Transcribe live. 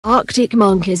Arctic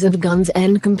Monkeys and Guns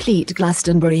N' complete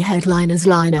Glastonbury headliners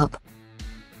lineup.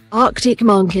 Arctic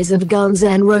Monkeys and Guns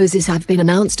N' Roses have been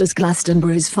announced as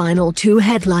Glastonbury's final two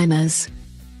headliners.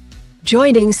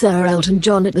 Joining Sir Elton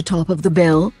John at the top of the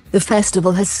bill, the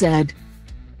festival has said.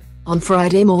 On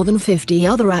Friday, more than 50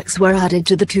 other acts were added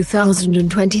to the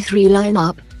 2023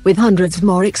 lineup, with hundreds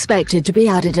more expected to be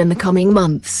added in the coming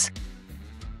months.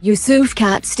 Yusuf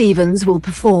Cat Stevens will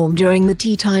perform during the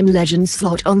Tea Time Legends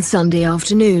slot on Sunday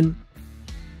afternoon.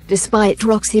 Despite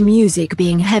Roxy music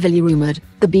being heavily rumoured,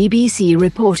 the BBC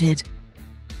reported.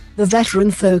 The veteran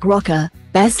folk rocker,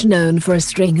 best known for a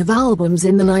string of albums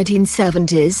in the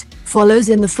 1970s, follows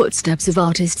in the footsteps of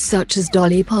artists such as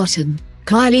Dolly Parton,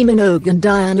 Kylie Minogue and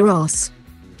Diana Ross.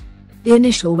 The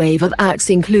initial wave of acts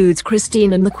includes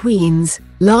Christine and the Queens,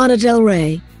 Lana Del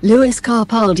Rey, Lewis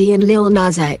Capaldi and Lil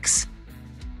Nas X.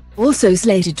 Also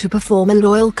slated to perform are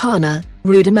Loyal Kana,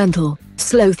 Rudimental,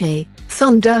 Slothy,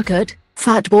 Thundercat,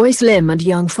 Fatboy Slim and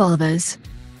Young Fathers.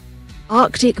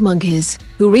 Arctic Monkeys,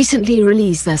 who recently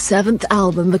released their seventh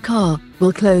album The Car,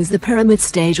 will close the Pyramid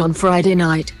stage on Friday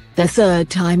night, their third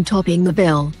time topping the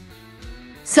bill.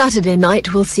 Saturday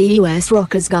night will see US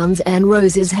rockers Guns N'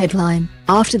 Roses headline,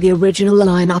 after the original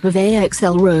lineup of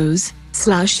AXL Rose,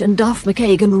 Slash and Duff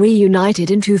McKagan reunited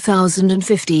in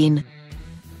 2015.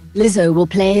 Lizzo will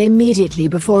play immediately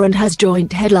before and has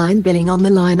joint headline billing on the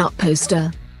lineup poster.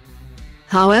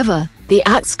 However, the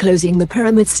acts closing the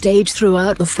Pyramid stage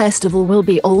throughout the festival will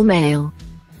be all male.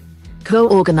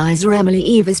 Co-organizer Emily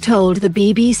Eves told the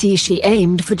BBC she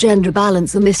aimed for gender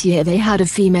balance and this year they had a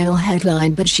female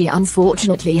headline but she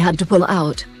unfortunately had to pull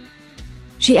out.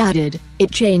 She added,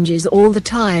 "It changes all the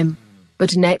time.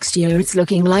 But next year it's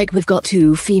looking like we've got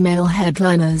two female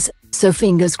headliners, so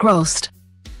fingers crossed."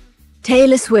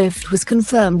 Taylor Swift was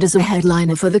confirmed as a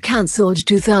headliner for the cancelled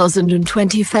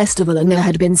 2020 festival and there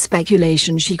had been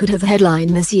speculation she could have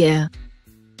headlined this year.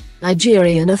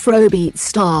 Nigerian Afrobeat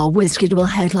star Wizkid will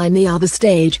headline the other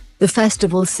stage, the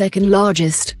festival's second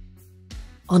largest.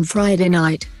 On Friday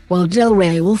night, while Del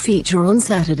Rey will feature on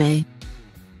Saturday.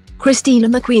 Christine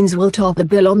and the Queens will top the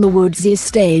bill on the Woodsies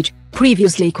stage,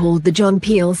 previously called the John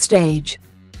Peel stage.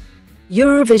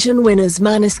 Eurovision winners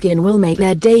Maneskin will make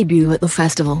their debut at the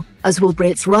festival, as will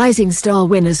Brits Rising Star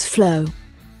winners Flo.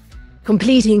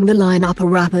 Completing the lineup are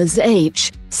rappers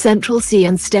H, Central C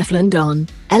and Stefflon Don,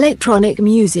 electronic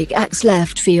music acts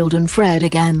Left Field and Fred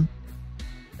Again,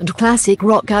 and classic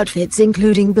rock outfits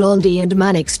including Blondie and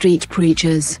Manic Street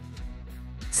Preachers.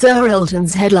 Sir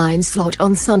Elton's headline slot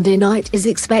on Sunday night is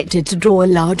expected to draw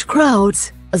large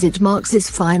crowds, as it marks his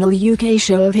final UK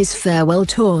show of his farewell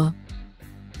tour.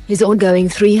 His ongoing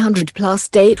 300-plus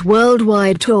date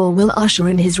worldwide tour will usher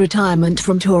in his retirement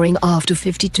from touring after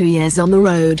 52 years on the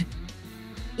road.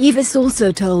 Eves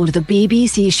also told the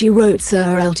BBC she wrote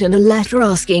Sir Elton a letter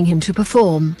asking him to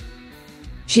perform.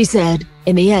 She said,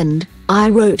 "In the end, I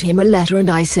wrote him a letter and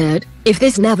I said, if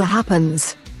this never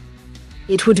happens,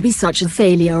 it would be such a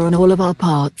failure on all of our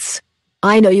parts.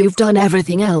 I know you've done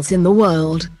everything else in the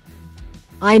world.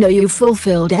 I know you've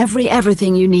fulfilled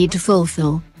everything you need to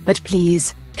fulfill, but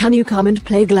please, can you come and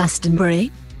play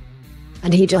Glastonbury?"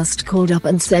 And he just called up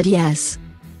and said yes.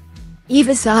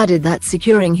 Eves added that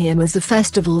securing him as the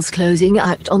festival's closing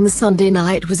act on the Sunday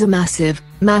night was a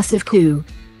massive coup.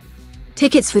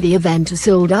 Tickets for the event are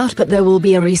sold out but there will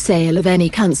be a resale of any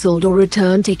cancelled or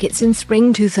returned tickets in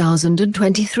spring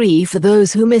 2023 for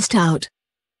those who missed out.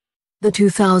 The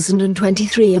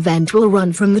 2023 event will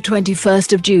run from the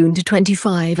 21st of June to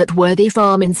 25 at Worthy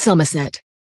Farm in Somerset.